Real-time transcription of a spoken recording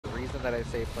reason that I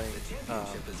say playing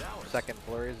second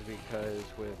floor is because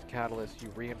with Catalyst you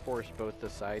reinforce both the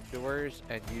side doors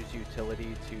and use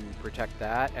utility to protect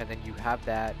that, and then you have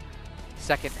that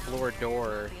second floor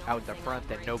door out the front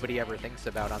that nobody ever thinks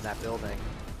about on that building.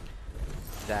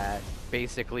 That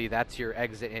basically that's your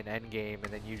exit in endgame,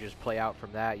 and then you just play out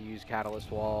from that. You use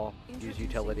Catalyst Wall, use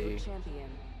utility,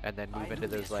 and then move into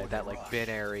those that bin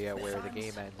area where the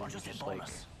game ends, and you just like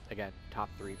again top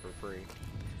 3 for free.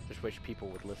 Just wish people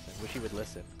would listen. Wish you would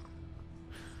listen.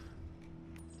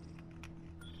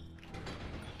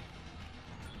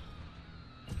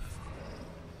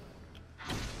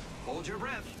 Hold your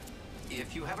breath.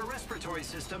 If you have a respiratory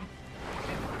system.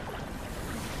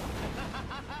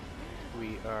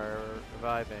 We are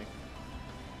reviving.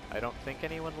 I don't think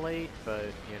anyone late, but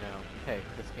you know, hey,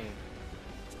 this game.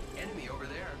 Enemy over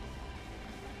there.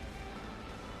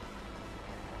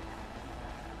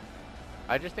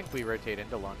 I just think we rotate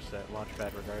into launch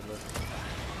pad regardless.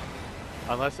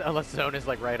 Unless zone is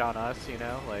like right on us, you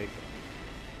know, like.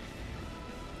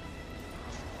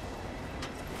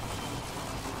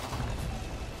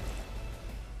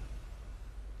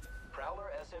 Prowler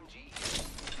SMG.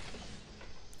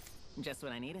 Just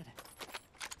what I needed.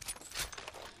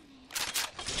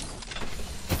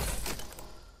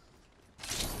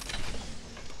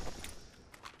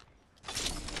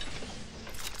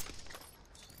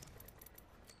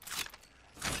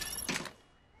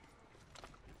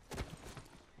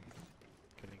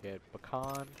 Get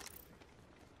Bakan.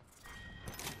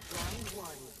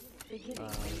 This is gonna be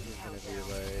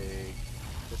like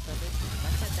this ending?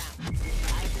 Let's head down.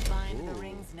 I defined the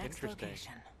ring's next interesting.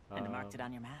 location and marked it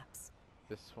on your maps.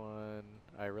 This one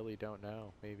I really don't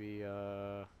know. Maybe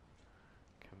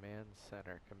command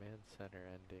center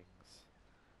endings.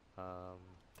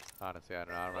 Honestly I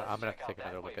don't know. I'm gonna have to take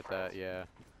another look at that, yeah.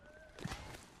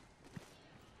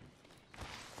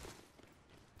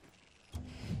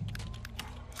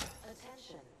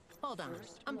 Hold on,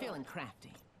 I'm feeling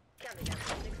crafty.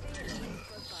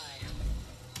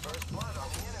 First blood on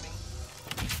the enemy.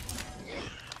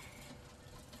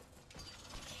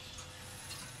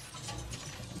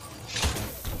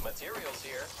 Materials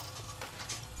here.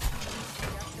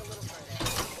 Just a little further.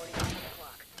 45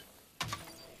 o'clock.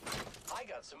 I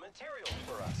got some materials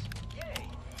for us. Yay!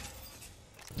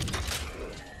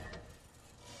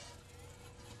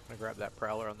 I'm gonna grab that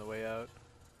Prowler on the way out.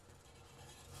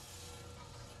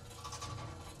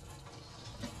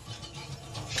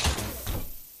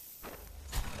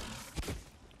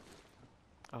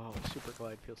 Oh, Super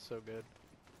Glide feels so good.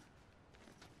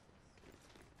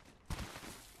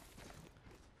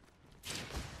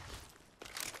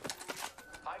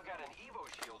 I've got an Evo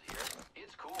shield here.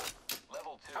 It's cool.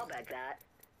 Level 2. I'll bet that.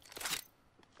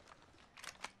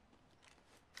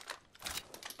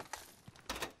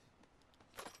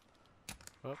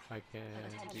 Oh, I can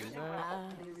do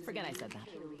that. Forget I said that.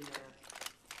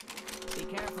 Be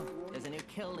careful. There's a new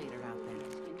kill leader out there.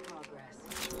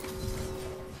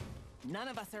 None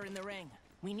of us are in the ring.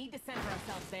 We need to center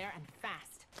ourselves there and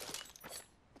fast.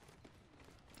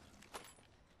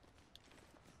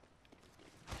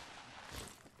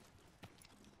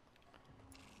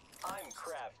 I'm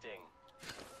crafting.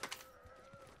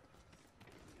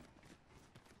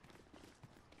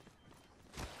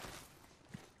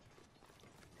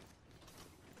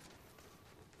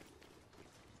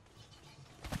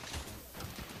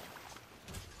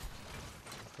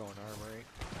 Going armory.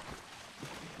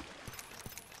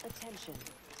 Attention,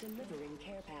 delivering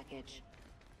care package.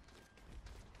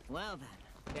 Well then,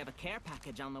 we have a care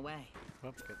package on the way.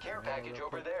 Oh, get Care the ammo package real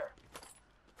over quick. there.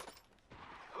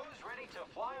 Who's ready to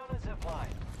fly on a zip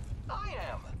line? I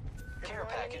am. Care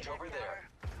package over there.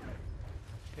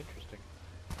 Interesting.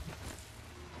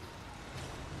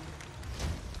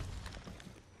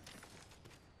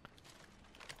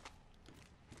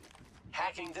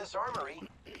 Hacking this armory.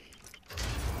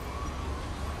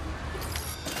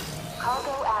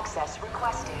 Cargo access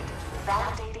requested.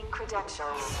 Validating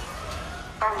credentials.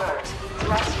 Alert.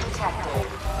 Threat detected.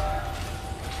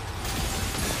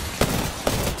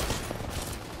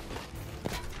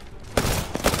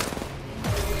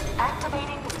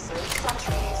 Activating research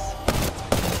sentries.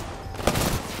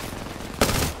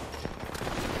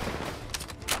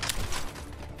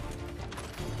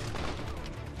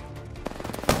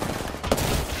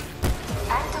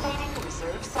 Activating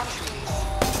reserve sentries.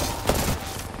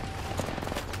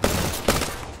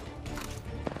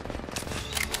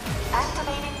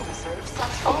 Activating reserve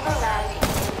sentries. Override in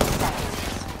 30 seconds.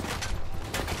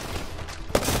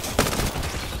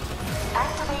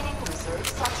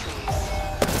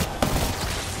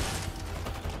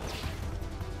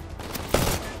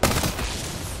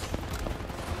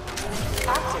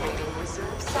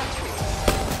 sentries.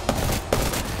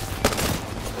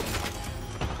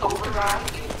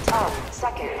 Override in 10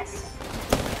 seconds.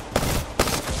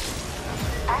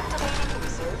 Activating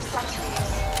reserve sentries.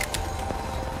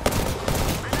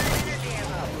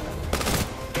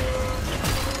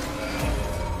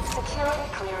 Security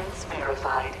clearance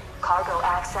verified. Cargo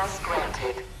access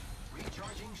granted.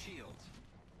 Recharging shields.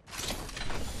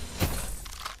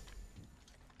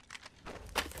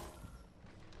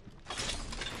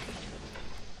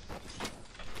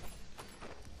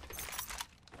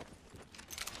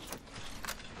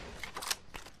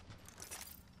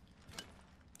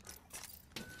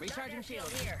 Recharging shield.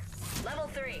 Here. Level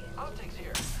 3. Optics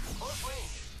here. Close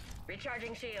range.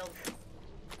 Recharging shields.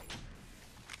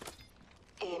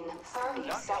 In 30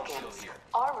 Knockout seconds, shield here.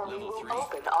 armory Level will 3.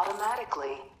 open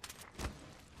automatically.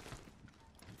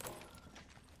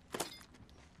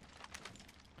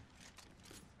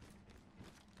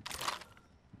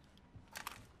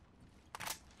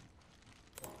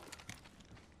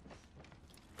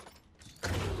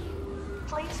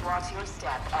 Please watch your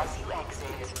step as you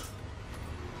exit.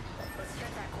 Let's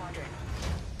check that quadrant.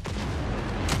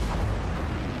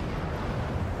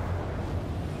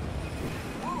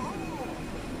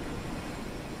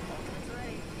 Ultimate's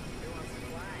ready. Who wants to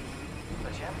fly?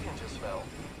 The champion just fell.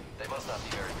 They must not be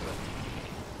very good.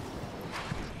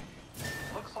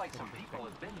 Looks like some people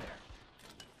have been there.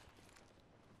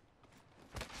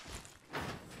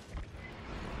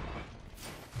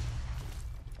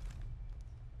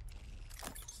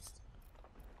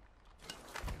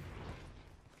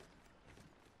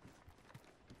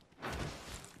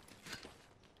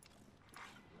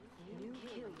 New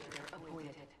kill leader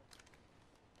appointed.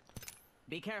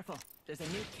 Be careful. There's a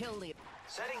new kill leader.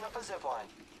 Setting up a zipline.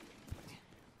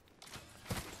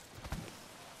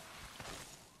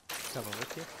 Coming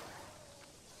with you.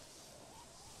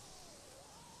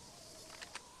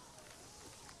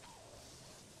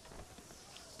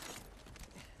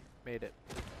 Made it.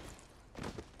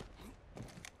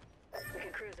 We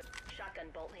can cruise it. Shotgun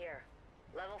bolt here.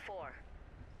 Level 4.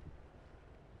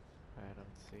 I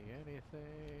don't see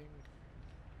anything.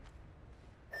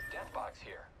 Death box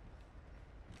here.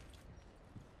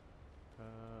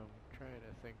 Trying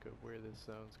to think of where this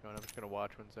zone's going. I'm just gonna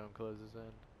watch when zone closes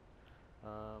in.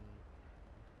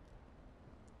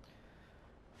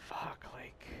 Fuck,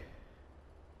 like.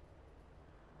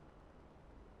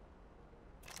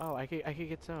 Oh, I could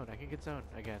get zone. I can get zone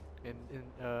again.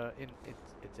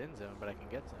 It's in zone, but I can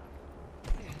get zone.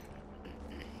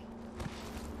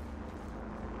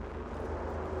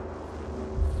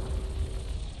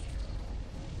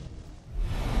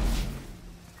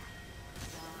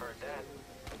 Heard that.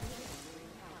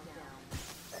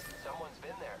 Someone's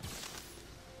been there.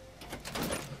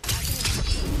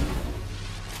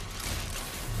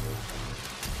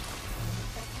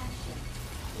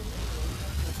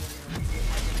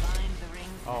 Find the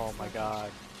rings. Oh my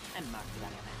god. And mark the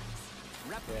other maps.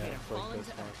 Yeah, Replicator it's like falling this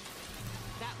to one. Earth.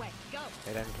 That way. Go.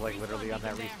 It ends like literally on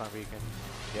that beacon there. respawn beacon.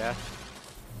 Yeah?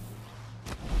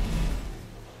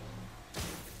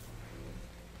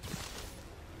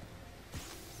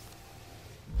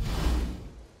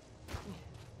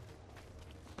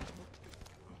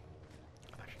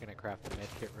 I'm actually gonna craft a med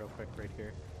kit real quick right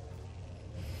here.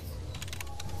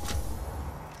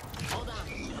 Hold on.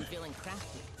 I'm feeling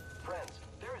crafty. Friends,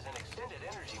 there is an extended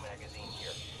energy magazine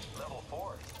here. Level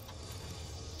 4.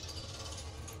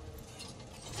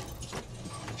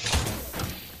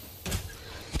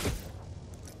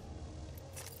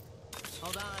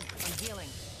 Hold on. I'm healing.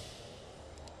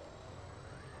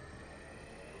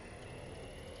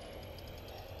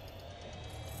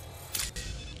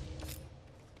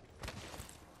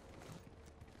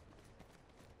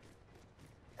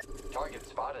 Target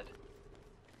spotted.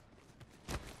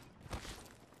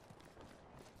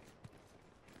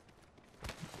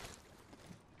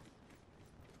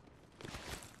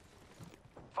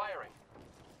 Firing.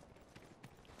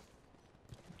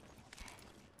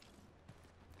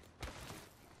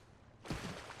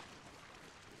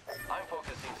 I'm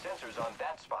focusing sensors on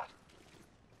that spot.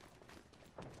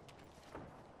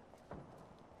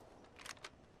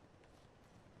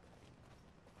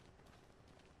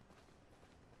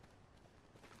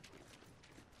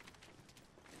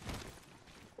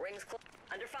 Rings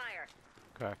under fire.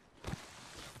 Okay.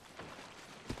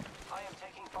 I am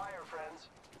taking fire, friends.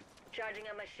 Charging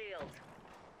on my shields.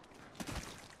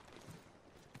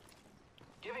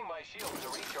 Giving my shields a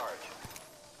recharge.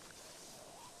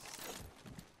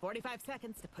 45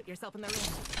 seconds to put yourself in the ring.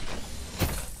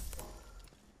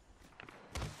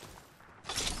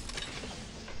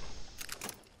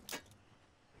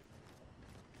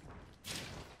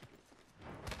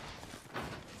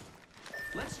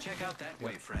 check out that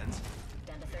way, friends.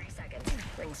 Down to 30 seconds.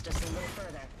 Rings just a little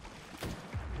further.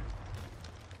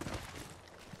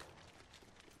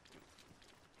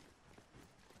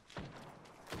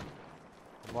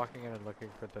 I'm walking in and looking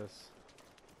for this.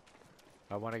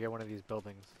 I want to get one of these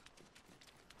buildings.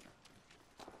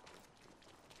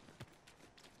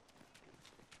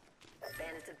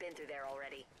 Bandits have been through there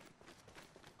already.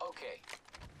 Okay.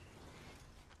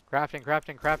 Crafting,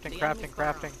 crafting, crafting, The crafting, enemy's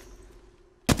far crafting.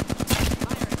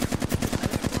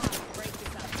 Break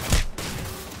this up.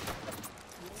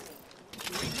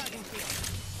 Recharging shield.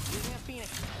 Using a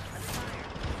Phoenix. Under fire.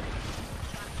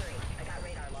 Shock 3. I got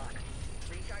radar lock.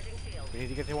 Recharging shield. We need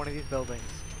to get to one of these buildings.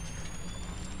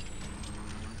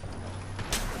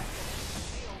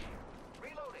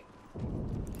 Reloading.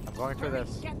 I'm going for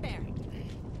this. Get there.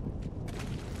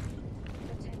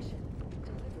 Attention.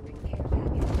 Delivering care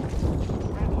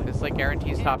package. This like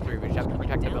guarantees top 3. We just have to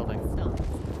protect the building. Stop.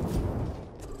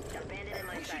 Got a bandit in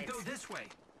my We should sights. go this way.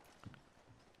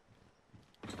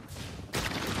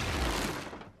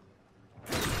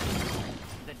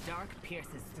 The dark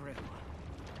pierces through.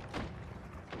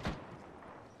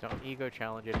 Don't ego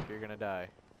challenge it if you're gonna die.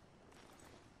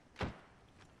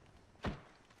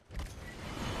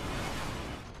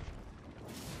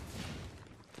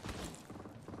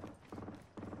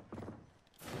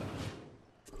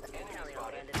 Enemy Tally on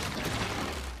spotted. bandits.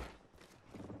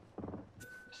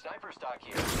 Sniper stock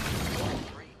here.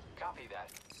 3. Copy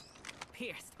that.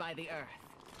 Pierced by the earth.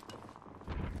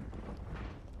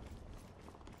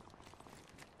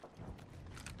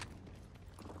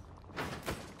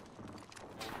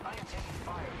 I am taking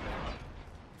fire, friends.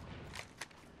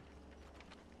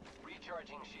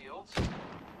 Recharging shields.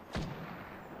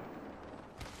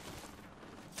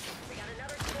 We got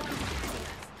another squad attacking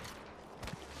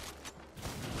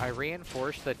us. I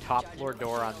reinforced the top floor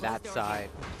door on that side,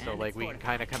 so like we can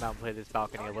kind of come out and play this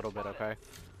balcony a little bit, okay?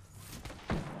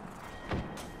 Round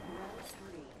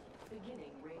 3.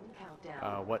 Beginning ring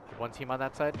countdown. What? One team on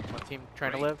that side? One team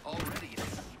trying to live? Already.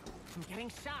 I'm getting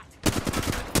shot.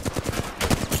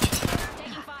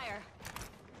 Taking fire.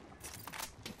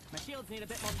 My shields need a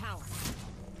bit more power.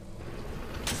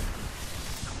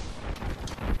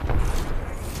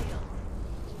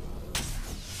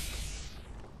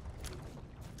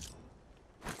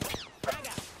 Frag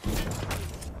out.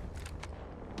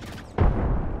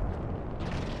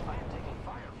 I am taking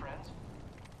fire, friends.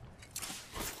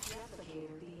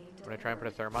 Replicator being I'm gonna try and put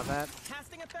a therm on that.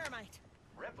 Casting a thermite.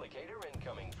 Replicator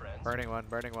incoming, friends. Burning one,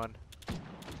 burning one.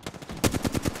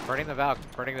 Burning the Valk,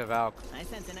 burning the Valk. I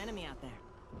sense an enemy out there.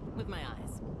 With my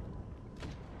eyes.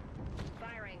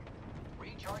 Firing.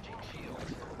 Recharging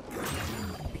shields.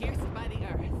 Pierced by the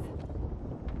earth.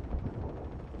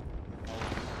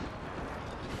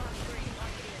 Shock 3.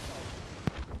 Launching missile.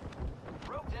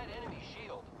 Broke that enemy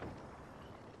shield.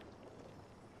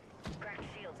 Cracked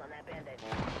shields on that bandit.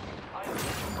 I am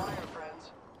taking fire,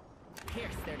 friends.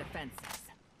 Pierce their defenses.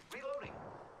 Reloading.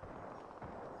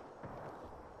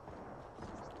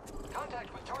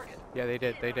 Contact with target. Yeah, they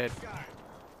did, they did.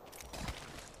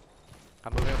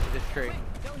 I'm moving up to this tree.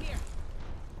 Quick, go here.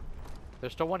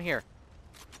 There's still one here.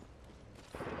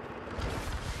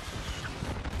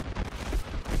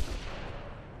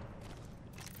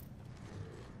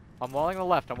 I'm walling the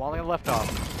left, I'm walling the left off.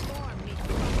 Storm needs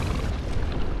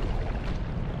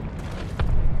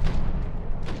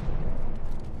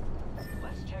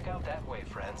Let's check out that way,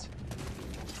 friends.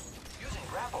 Using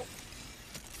grapple.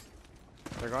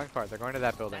 They're going far, they're going to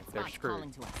that building. that They're spot's screwed.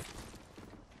 calling to us.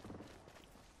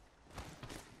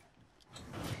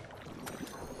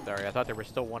 Sorry, I thought there was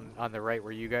still one on the right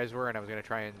where you guys were, and I was gonna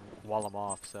try and wall them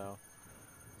off, so.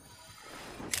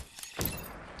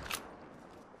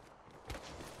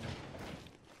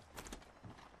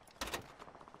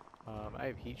 I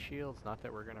have heat shields, not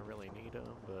that we're gonna really need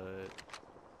them, but...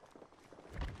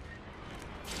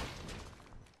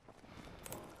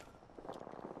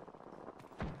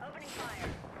 Opening fire.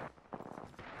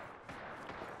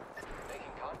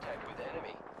 Making contact with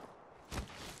enemy.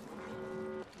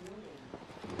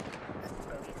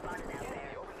 Bogey spotted out Enemy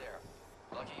there. over there.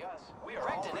 Lucky us. We are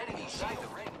all an enemy inside the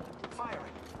ring.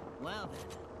 Firing. Well then,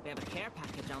 we have a care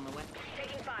package on the way.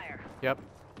 Taking fire. Yep.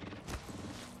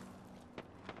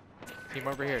 Team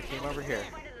over here, team over here.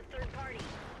 Spotted a third party.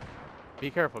 Be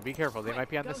careful, be careful. They might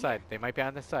be on this side. They might be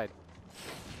on this side.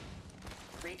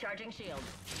 Recharging shield.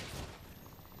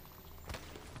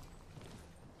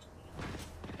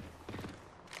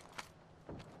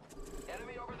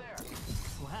 Enemy over there.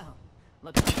 Wow.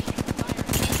 Look at fire.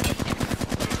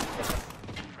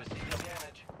 Receiving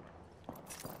damage.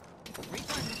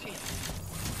 Recharging shield.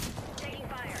 Taking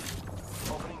fire.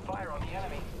 Opening fire on the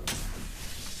enemy.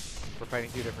 We're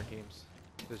fighting two different teams.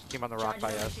 There's a team on the rock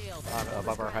by us,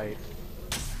 above our height.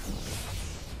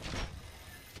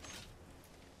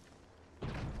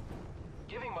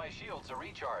 Giving my shields a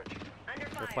recharge. Under They're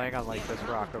fire. playing on like this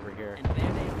rock over here. And there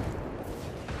they are.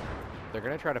 They're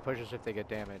gonna try to push us if they get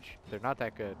damage. They're not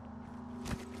that good.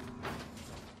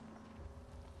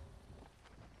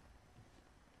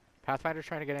 Pathfinder's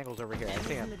trying to get angles over here. I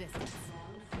see him. Enemies in the distance.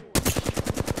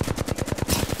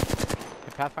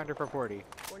 Hit Pathfinder for 40.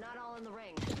 We're not all in the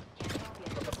ring. Can't help you.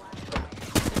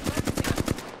 Flashlight.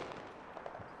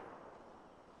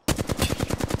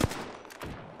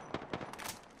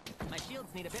 My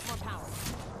shields need a bit more power.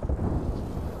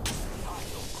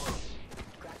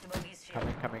 Crack the bogey's shield.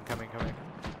 Coming.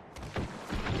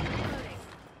 Reloading.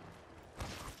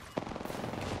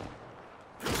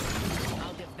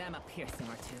 I'll give them a piercing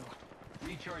or two.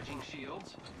 Recharging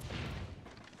shields.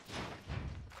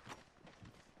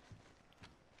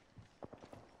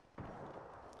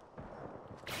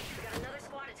 We got another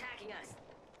squad attacking us.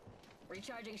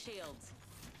 Recharging shields.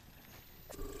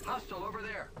 Hostile over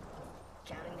there.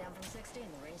 Counting down from 16.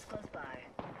 The ring's close by.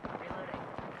 Reloading.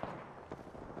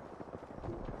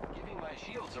 Giving my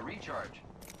shields a recharge.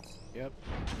 Yep.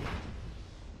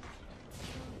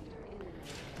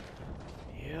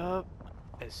 Calendar Yep.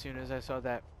 As soon as I saw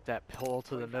that pull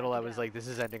to the 45 middle, I was down. like, this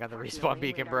is ending on the Fortunately, respawn we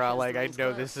beacon, got bro. just Like, I lanes know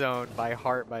close. this zone by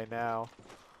heart by now.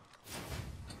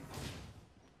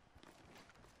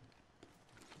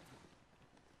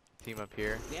 Team up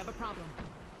here. We have a problem.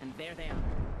 And there they are.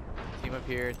 Team up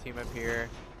here. Team up here.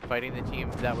 Fighting the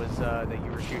team that was that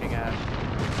you were shooting at.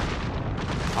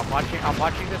 I'm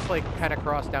watching this like kind of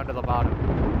cross down to the bottom.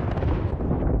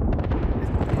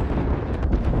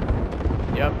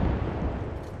 Yep.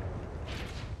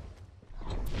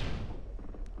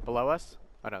 Below us?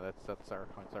 Oh no, that's our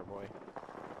boy.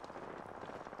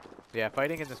 Yeah,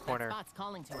 fighting in this That corner. spot's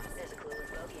calling to us. There's a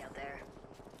clueless bogey out there.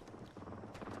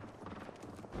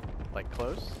 Like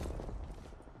close.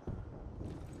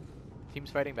 Team's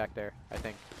fighting back there, I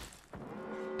think.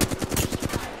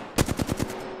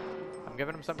 I'm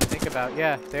giving them something to think about.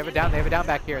 Yeah, they have a down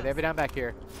back here. They have a down back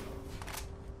here.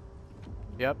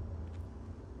 Yep.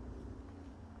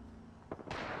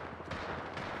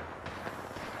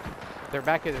 They're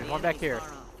back here. There's The one back enemy's here.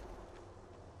 far off.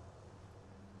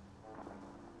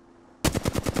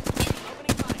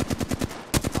 Opening fire.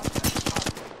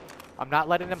 I'm not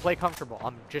letting them play comfortable.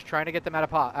 I'm just trying to get them out of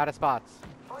spots.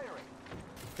 Firing.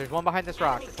 There's one behind this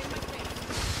rock. Enemies in my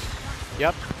face.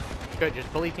 Yep. Good.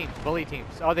 Just bully teams. Bully teams.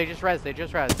 Oh, they just res. Making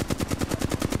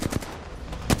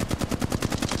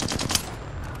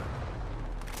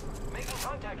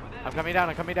contact with I'm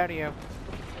enemy. coming down to you.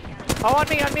 Oh,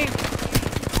 on me.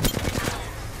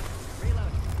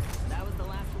 Reloading. That was the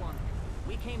last one.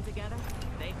 We came together,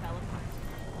 they fell apart.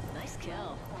 Nice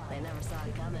kill. They never saw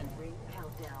it coming. ring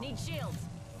countdown. Need shields.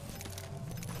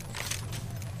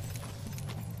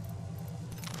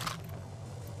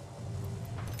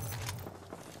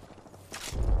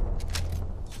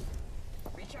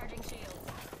 Recharging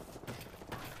shields.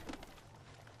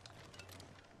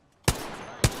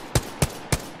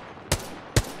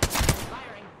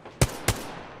 Firing.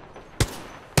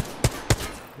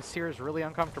 This here is really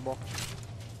uncomfortable.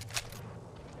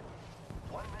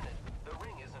 1 minute. The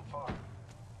ring isn't far.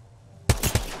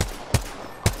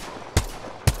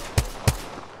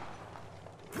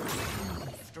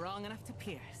 Strong enough to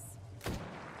pierce.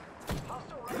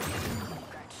 Hostile right.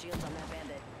 Cracked shields on that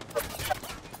bandit.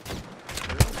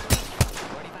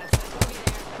 45 seconds will be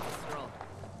there. That's a stroll.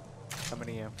 Coming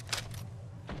to you.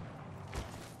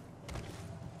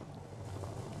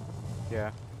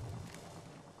 Yeah.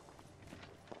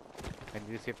 I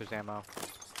need to see if there's ammo.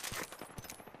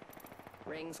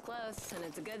 Ring's close, and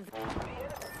it's a good. The enemy.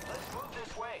 Let's move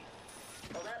this way.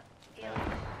 Hold up. Heal.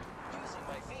 Using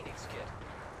my Phoenix kit.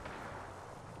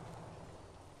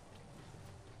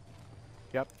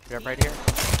 Yep, right here.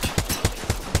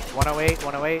 108,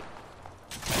 108.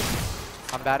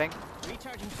 I'm batting.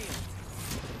 Recharging shields.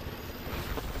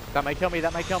 That might kill me,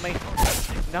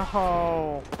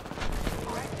 No.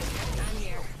 I'm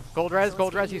here. Gold res,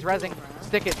 he's rezzing.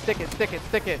 Stick it.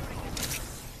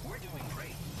 We're doing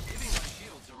great. Giving my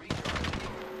shields a recharge.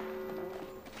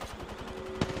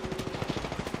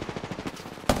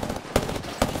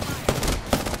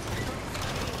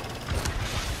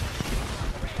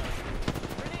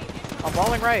 I'm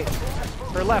walling right.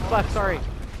 Or left, sorry.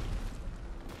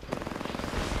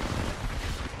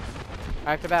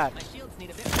 I have to bat. My shields need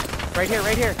a bit more. Right here.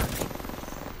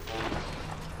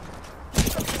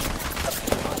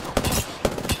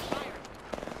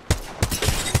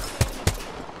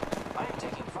 I am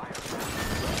taking fire.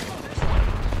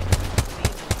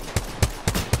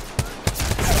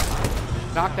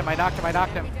 knocked him, I knocked him, I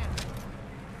knocked him.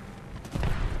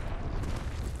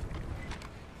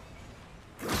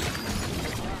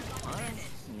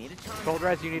 Need a charge. Cold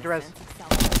res, you need to res. Doing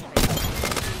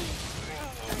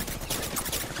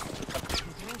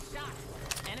shots.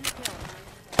 Enemy killed.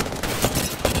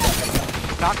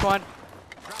 Knocked one.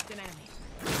 Dropped an enemy.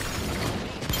 Broke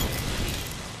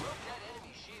that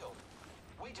enemy shield.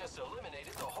 We just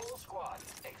eliminated the whole squad.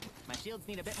 My shields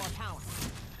need a bit more power.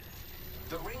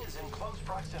 The ring is in close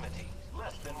proximity.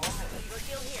 Less than 1 minute. Your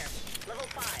shield here. Level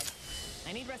 5.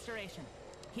 I need restoration.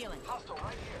 Healing. Hostile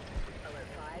right here. Alert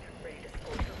 5, ready to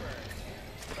scorch your burn.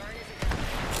 Burn is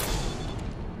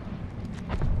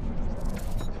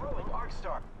a Throwing Arc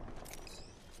Star.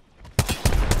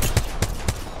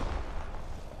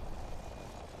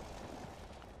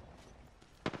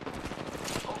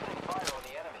 Opening fire on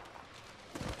the enemy.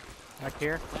 Back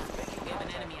here. We have an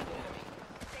enemy up there.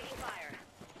 taking fire.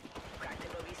 Cracked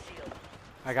MOB shield.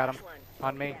 I got him. One.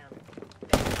 On me. Down.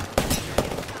 The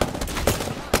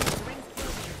ring's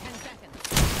closing in 10 seconds.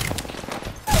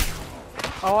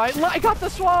 Oh, I got the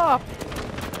swap!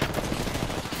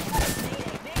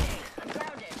 Mayday, I'm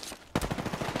grounded.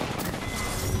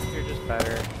 You're just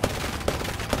better.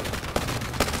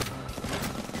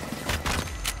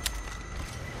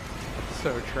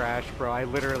 So trash, bro. I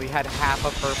literally had half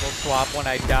a purple swap when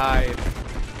I died.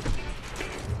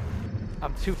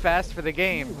 I'm too fast for the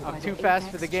game. I'm too fast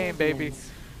for the game, baby.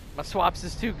 My swaps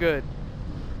is too good.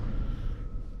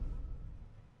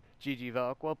 GG,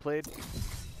 Valk. Well played.